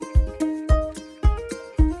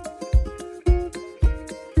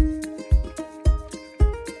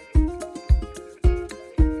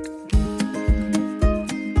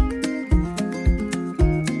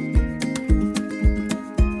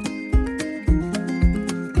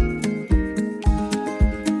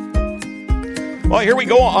Well, here we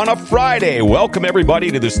go on a Friday. Welcome,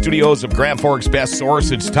 everybody, to the studios of Grand Forks Best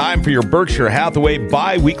Source. It's time for your Berkshire Hathaway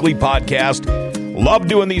bi-weekly podcast. Love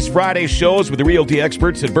doing these Friday shows with the realty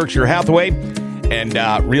experts at Berkshire Hathaway. And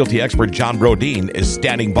realty expert John Brodeen is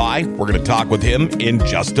standing by. We're going to talk with him in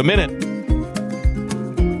just a minute.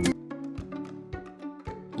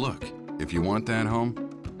 Look, if you want that home,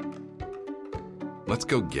 let's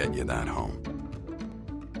go get you that home.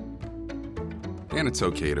 And it's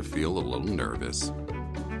okay to feel a little nervous.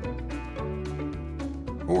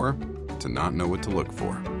 Or to not know what to look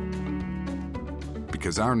for.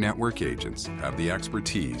 Because our network agents have the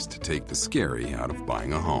expertise to take the scary out of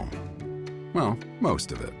buying a home. Well,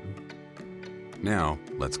 most of it. Now,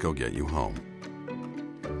 let's go get you home.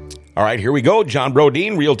 All right, here we go. John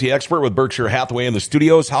Brodeen, realty expert with Berkshire Hathaway in the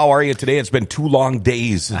studios. How are you today? It's been 2 long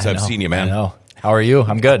days since I've seen you, man. I know. How are you?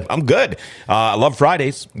 I'm good. I'm good. I love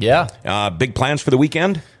Fridays. Yeah. Big plans for the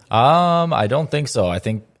weekend? I don't think so. I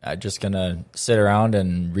think I'm just going to sit around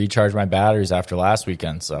and recharge my batteries after last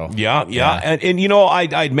weekend. So Yeah. And you know,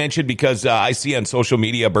 I'd mentioned because I see on social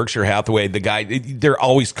media, Berkshire Hathaway, the guy, they're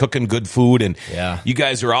always cooking good food. And you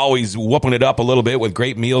guys are always whooping it up a little bit with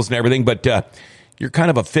great meals and everything. But you're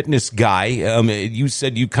kind of a fitness guy. You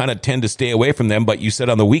said you kind of tend to stay away from them, but you said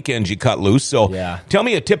on the weekends you cut loose. So tell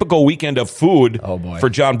me a typical weekend of food for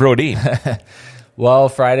John Brodeen. Well,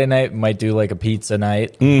 Friday night might do like a pizza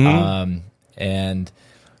night, and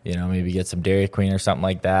maybe get some Dairy Queen or something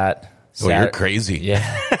like that. You're crazy.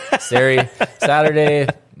 Yeah. Saturday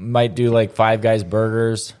might do like Five Guys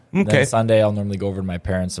burgers. Okay. Then Sunday I'll normally go over to my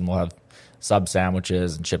parents and we'll have sub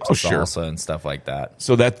sandwiches and chips and salsa and stuff like that.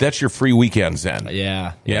 So that's your free weekends then.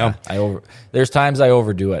 Yeah. There's times I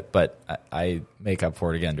overdo it, but I make up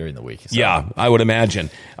for it again during the week. So. Yeah, I would imagine.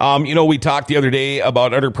 We talked the other day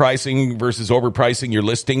about underpricing versus overpricing your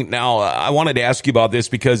listing. Now, I wanted to ask you about this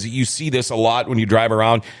because you see this a lot when you drive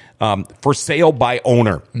around. For sale by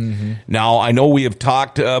owner. Mm-hmm. Now, I know we have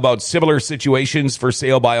talked about similar situations for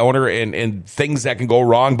sale by owner and things that can go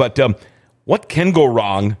wrong, but what can go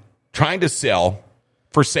wrong trying to sell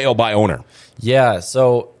for sale by owner? Yeah,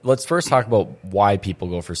 so let's first talk about why people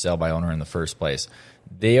go for sale by owner in the first place.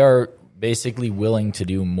 They are basically willing to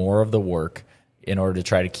do more of the work in order to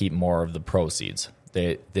try to keep more of the proceeds.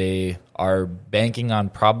 They are banking on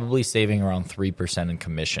probably saving around 3% in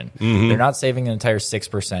commission. Mm-hmm. They're not saving an entire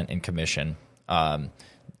 6% in commission and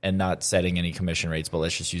not setting any commission rates, but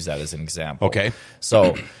let's just use that as an example. Okay.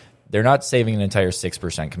 So they're not saving an entire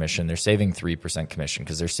 6% commission. They're saving 3% commission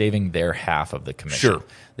because they're saving their half of the commission. Sure.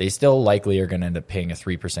 They still likely are going to end up paying a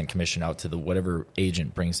 3% commission out to the whatever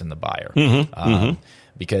agent brings in the buyer.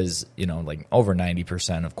 Because, like over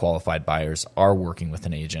 90% of qualified buyers are working with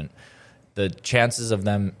an agent. The chances of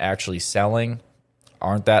them actually selling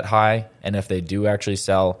aren't that high. And if they do actually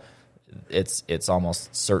sell, it's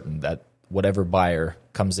almost certain that whatever buyer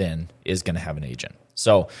comes in is going to have an agent.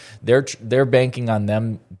 So they're banking on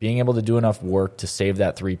them being able to do enough work to save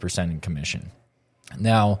that 3% in commission.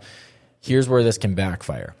 Now, here's where this can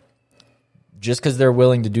backfire. Just because they're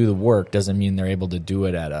willing to do the work doesn't mean they're able to do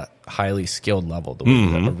it at a highly skilled level the way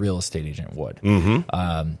that a real estate agent would.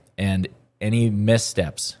 And any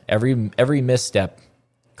missteps, every misstep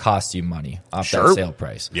costs you money off that sale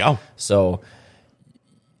price. Yeah. So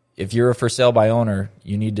if you're a for sale by owner,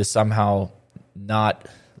 you need to somehow not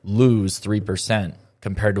lose 3%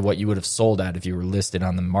 compared to what you would have sold at if you were listed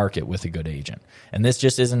on the market with a good agent. And this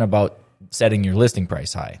just isn't about setting your listing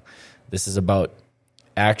price high. This is about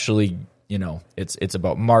actually, it's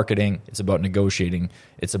about marketing, it's about negotiating,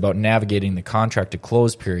 it's about navigating the contract to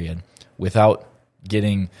close period without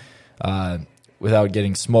getting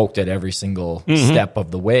smoked at every single step of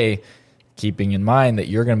the way, keeping in mind that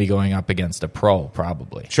you're going to be going up against a pro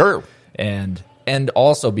probably. Sure. And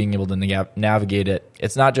also being able to navigate it.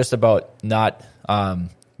 It's not just about not,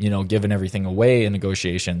 giving everything away in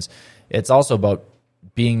negotiations. It's also about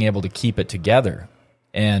being able to keep it together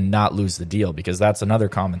and not lose the deal, because that's another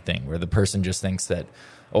common thing where the person just thinks that,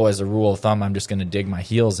 as a rule of thumb, I'm just going to dig my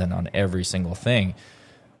heels in on every single thing.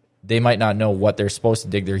 They might not know what they're supposed to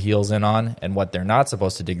dig their heels in on and what they're not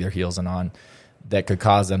supposed to dig their heels in on that could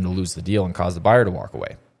cause them to lose the deal and cause the buyer to walk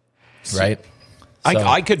away. Right?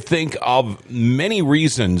 I could think of many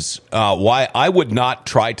reasons why I would not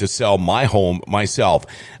try to sell my home myself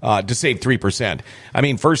to save 3%. I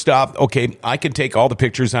mean, first off, okay, I can take all the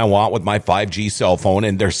pictures I want with my 5G cell phone,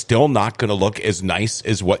 and they're still not going to look as nice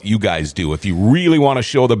as what you guys do if you really want to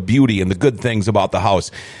show the beauty and the good things about the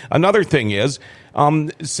house. Another thing is,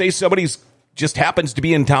 say somebody's just happens to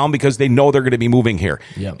be in town because they know they're going to be moving here.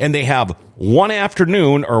 Yep. And they have one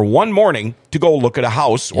afternoon or one morning to go look at a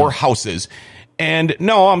house or houses. And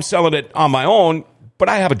no, I'm selling it on my own, but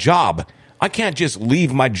I have a job. I can't just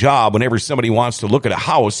leave my job whenever somebody wants to look at a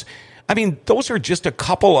house. I mean, those are just a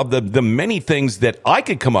couple of the many things that I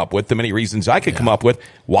could come up with, the many reasons I could come up with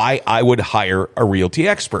why I would hire a realty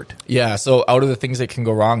expert. Yeah, so out of the things that can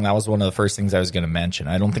go wrong, that was one of the first things I was going to mention.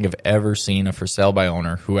 I don't think I've ever seen a for sale by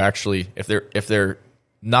owner who actually, if they're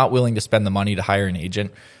not willing to spend the money to hire an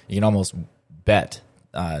agent, you can almost bet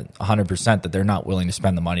 100% that they're not willing to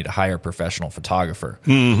spend the money to hire a professional photographer.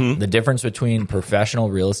 Mm-hmm. The difference between professional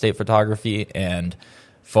real estate photography and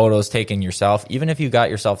photos taken yourself, even if you got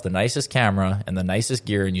yourself the nicest camera and the nicest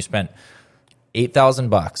gear and you spent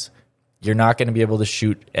 $8,000, you're not going to be able to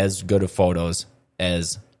shoot as good of photos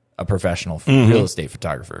as a professional real estate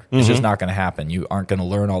photographer. It's just not going to happen. You aren't going to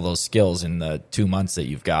learn all those skills in the 2 months that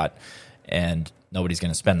you've got, and nobody's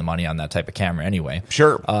going to spend the money on that type of camera anyway.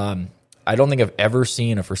 Sure. I don't think I've ever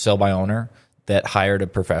seen a for sale by owner that hired a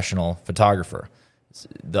professional photographer.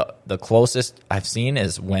 The closest I've seen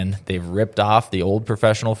is when they've ripped off the old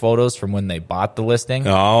professional photos from when they bought the listing.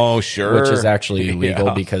 Oh, sure. Which is actually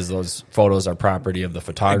illegal because those photos are property of the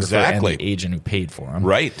photographer and the agent who paid for them.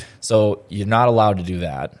 Right. So you're not allowed to do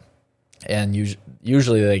that. And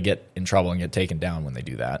usually they get in trouble and get taken down when they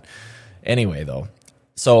do that. Anyway, though,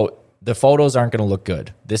 so the photos aren't going to look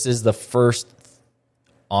good. This is the first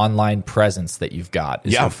online presence that you've got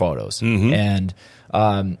is your photos.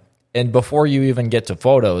 Mm-hmm. And before you even get to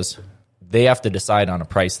photos, they have to decide on a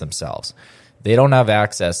price themselves. They don't have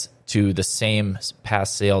access to the same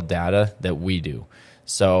past sale data that we do.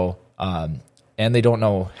 So, and they don't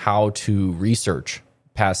know how to research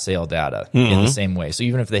past sale data in the same way. So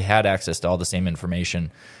even if they had access to all the same information,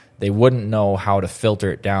 they wouldn't know how to filter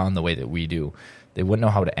it down the way that we do. They wouldn't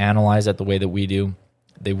know how to analyze it the way that we do.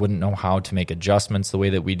 They wouldn't know how to make adjustments the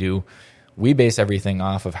way that we do. We base everything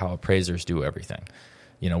off of how appraisers do everything.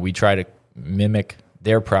 You know, we try to mimic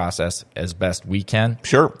their process as best we can.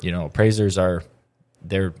 Sure. You know, appraisers are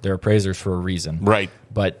they're appraisers for a reason. Right.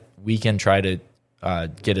 But we can try to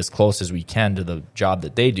get as close as we can to the job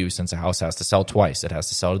that they do, since a house has to sell twice. It has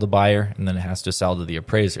to sell to the buyer, and then it has to sell to the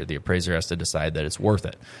appraiser. The appraiser has to decide that it's worth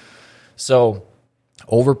it. So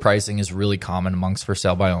overpricing is really common amongst for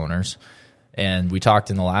sale by owners. And we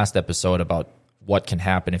talked in the last episode about what can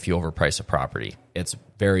happen if you overprice a property. It's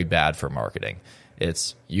very bad for marketing.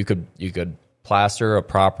 It's you could plaster a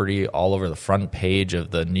property all over the front page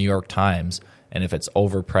of the New York Times, and if it's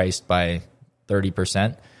overpriced by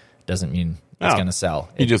 30%, doesn't mean it's going to sell.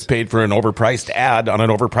 You just paid for an overpriced ad on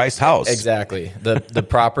an overpriced house. Exactly. The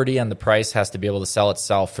property and the price has to be able to sell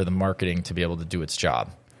itself for the marketing to be able to do its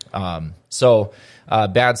job. So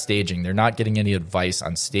bad staging. They're not getting any advice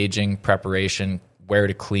on staging, preparation, where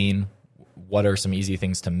to clean, what are some easy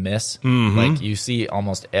things to miss. Like you see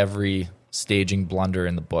almost every staging blunder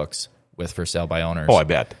in the books with for sale by owners. Oh, I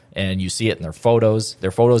bet. And you see it in their photos.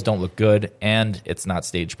 Their photos don't look good, and it's not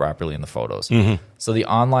staged properly in the photos. So the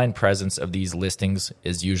online presence of these listings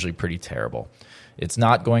is usually pretty terrible. It's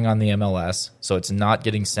not going on the MLS, so it's not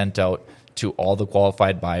getting sent out to all the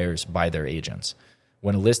qualified buyers by their agents.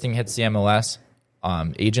 When a listing hits the MLS,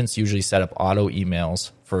 agents usually set up auto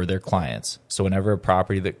emails for their clients. So whenever a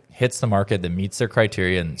property that hits the market that meets their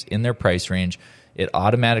criteria and is in their price range, it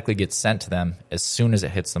automatically gets sent to them as soon as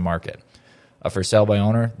it hits the market. For sale by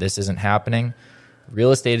owner, this isn't happening.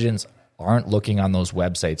 Real estate agents aren't looking on those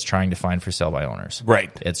websites trying to find for sale by owners.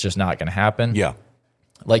 Right. It's just not going to happen. Yeah.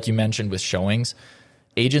 Like you mentioned with showings,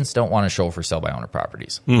 agents don't want to show for sale by owner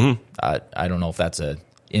properties. I don't know if that's a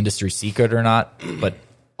industry secret or not, but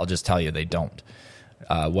I'll just tell you they don't.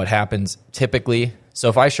 What happens typically, so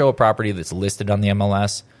if I show a property that's listed on the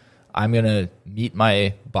MLS, I'm going to meet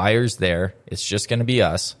my buyers there. It's just going to be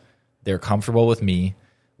us. They're comfortable with me.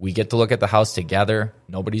 We get to look at the house together.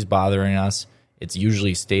 Nobody's bothering us. It's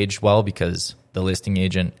usually staged well because the listing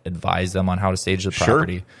agent advised them on how to stage the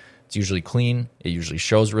property. Sure. It's usually clean. It usually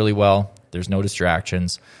shows really well. There's no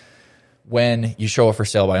distractions. When you show a for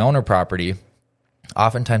sale by owner property,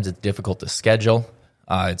 oftentimes it's difficult to schedule.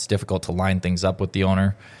 It's difficult to line things up with the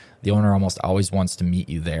owner. The owner almost always wants to meet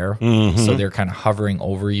you there. So they're kind of hovering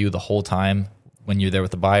over you the whole time when you're there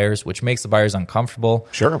with the buyers, which makes the buyers uncomfortable.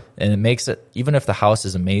 Sure. And it makes it, even if the house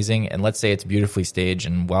is amazing, and let's say it's beautifully staged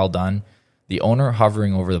and well done, the owner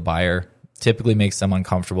hovering over the buyer typically makes them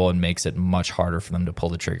uncomfortable and makes it much harder for them to pull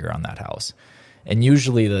the trigger on that house. And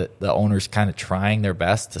usually the owner's kind of trying their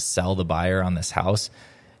best to sell the buyer on this house,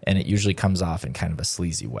 and it usually comes off in kind of a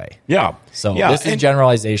sleazy way. Yeah. So this is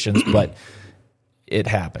generalizations, but it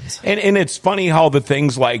happens. And it's funny how the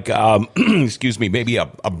things like, excuse me, maybe a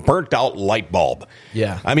burnt out light bulb.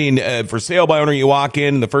 Yeah. I mean, for sale by owner, you walk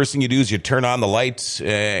in, the first thing you do is you turn on the lights,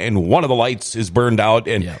 and one of the lights is burned out,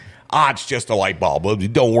 and it's just a light bulb. Well,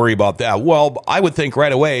 don't worry about that. Well, I would think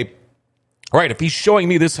right away, right, if he's showing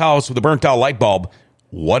me this house with a burnt out light bulb,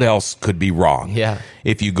 what else could be wrong? Yeah.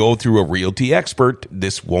 If you go through a realty expert,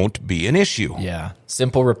 this won't be an issue. Yeah.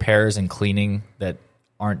 Simple repairs and cleaning that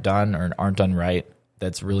aren't done or aren't done right,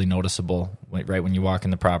 that's really noticeable right when you walk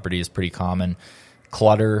in the property is pretty common.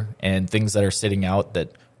 Clutter and things that are sitting out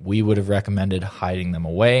that we would have recommended hiding them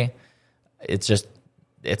away. The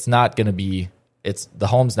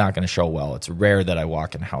home's not going to show well. It's rare that I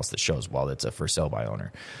walk in a house that shows well that's a for sale by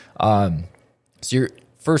owner. So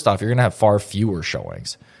first off, you're going to have far fewer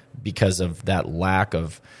showings because of that lack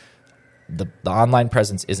of the online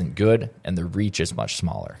presence isn't good and the reach is much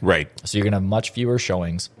smaller. Right. So you're going to have much fewer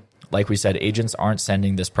showings. Like we said, agents aren't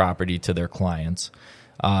sending this property to their clients.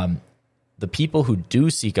 The people who do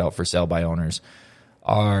seek out for sale by owners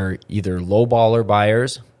are either lowballer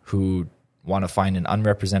buyers who want to find an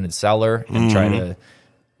unrepresented seller and try to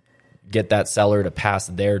get that seller to pass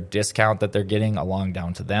their discount that they're getting along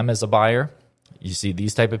down to them as a buyer. You see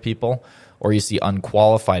these type of people, or you see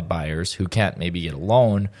unqualified buyers who can't maybe get a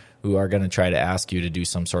loan, who are going to try to ask you to do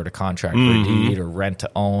some sort of contract for a deed or rent to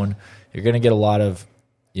own. You're going to get a lot of,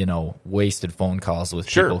 wasted phone calls with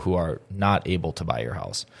people who are not able to buy your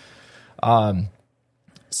house.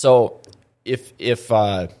 So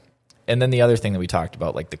and then the other thing that we talked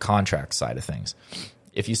about, like the contract side of things,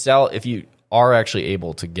 if you are actually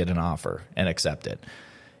able to get an offer and accept it,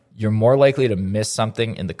 you're more likely to miss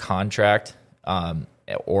something in the contract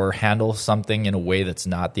or handle something in a way that's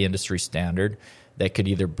not the industry standard that could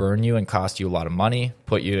either burn you and cost you a lot of money,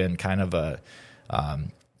 put you in kind of a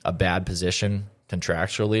bad position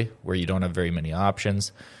contractually where you don't have very many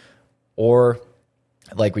options, or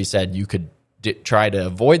like we said, you could try to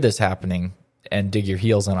avoid this happening and dig your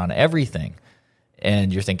heels in on everything.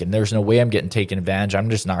 And you're thinking, there's no way I'm getting taken advantage. I'm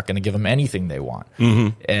just not going to give them anything they want.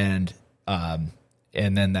 And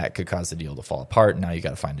then that could cause the deal to fall apart. And now you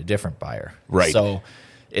got to find a different buyer. Right. So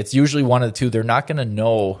it's usually one of the two. They're not going to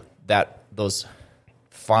know that those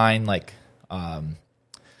fine, the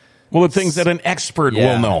things that an expert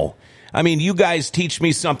will know. I mean, you guys teach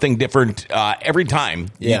me something different every time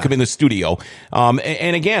you come in the studio.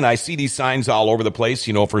 And again, I see these signs all over the place,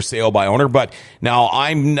 for sale by owner. But now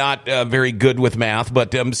I'm not very good with math,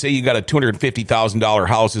 but say you got a $250,000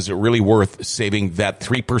 house. Is it really worth saving that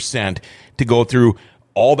 3% to go through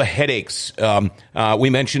all the headaches? We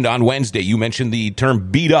mentioned on Wednesday, you mentioned the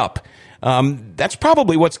term beat up. That's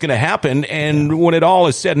probably what's going to happen. And when it all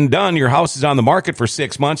is said and done, your house is on the market for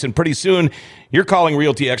 6 months, and pretty soon you're calling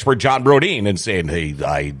realty expert John Brodeen and saying, hey,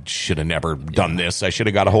 I should have never done this. I should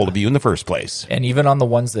have got a hold of you in the first place. And even on the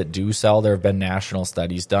ones that do sell, there have been national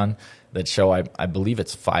studies done that show, I believe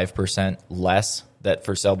it's 5% less that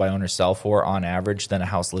for sale by owners sell for on average than a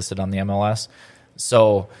house listed on the MLS.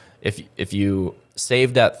 So if you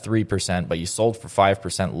saved that 3%, but you sold for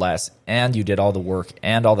 5% less, and you did all the work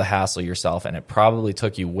and all the hassle yourself, and it probably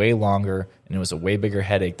took you way longer, and it was a way bigger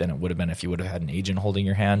headache than it would have been if you would have had an agent holding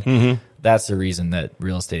your hand. That's the reason that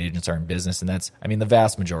real estate agents are in business, and the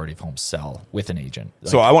vast majority of homes sell with an agent.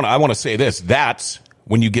 So I want to say this: that's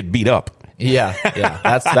when you get beat up. Yeah,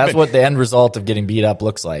 that's what the end result of getting beat up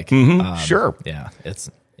looks like. Sure.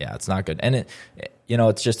 It's not good, and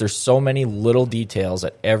it's just there's so many little details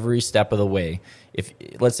at every step of the way. If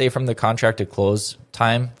let's say from the contract to close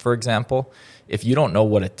time, for example, if you don't know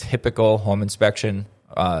what a typical home inspection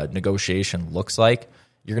negotiation looks like,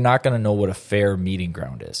 you're not going to know what a fair meeting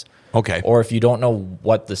ground is. Okay. Or if you don't know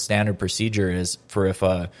what the standard procedure is for if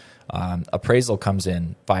a appraisal comes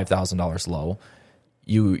in $5,000 low,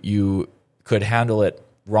 you could handle it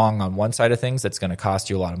wrong on one side of things that's going to cost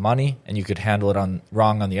you a lot of money, and you could handle it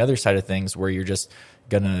wrong on the other side of things where you're just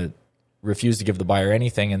going to refuse to give the buyer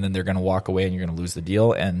anything, and then they're going to walk away and you're going to lose the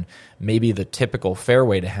deal. And maybe the typical fair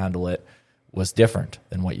way to handle it was different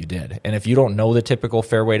than what you did. And if you don't know the typical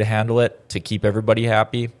fair way to handle it to keep everybody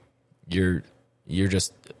happy, you're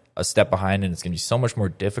just a step behind, and it's going to be so much more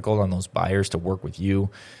difficult on those buyers to work with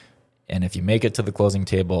you. And if you make it to the closing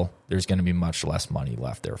table, there's going to be much less money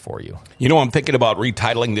left there for you. I'm thinking about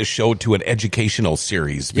retitling this show to an educational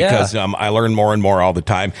series because I learn more and more all the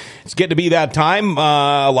time. It's getting to be that time.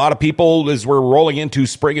 A lot of people, as we're rolling into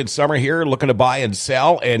spring and summer here, looking to buy and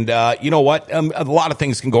sell. And you know what? A lot of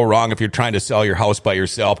things can go wrong if you're trying to sell your house by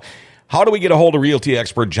yourself. How do we get a hold of realty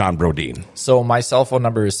expert John Brodin? So my cell phone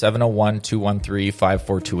number is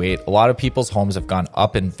 701-213-5428. A lot of people's homes have gone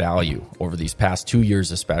up in value over these past 2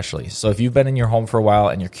 years especially. So if you've been in your home for a while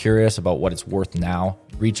and you're curious about what it's worth now,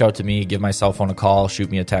 reach out to me, give my cell phone a call,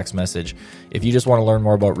 shoot me a text message. If you just want to learn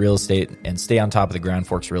more about real estate and stay on top of the Grand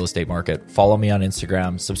Forks real estate market, follow me on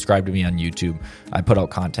Instagram, subscribe to me on YouTube. I put out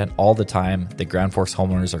content all the time that Grand Forks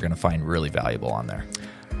homeowners are going to find really valuable on there.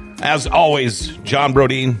 As always, John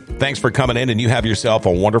Brodin, thanks for coming in, and you have yourself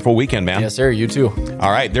a wonderful weekend, man. Yes, sir. You too.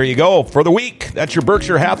 All right, there you go. For the week, that's your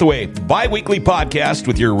Berkshire Hathaway bi-weekly podcast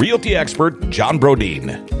with your realty expert, John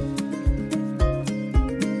Brodin.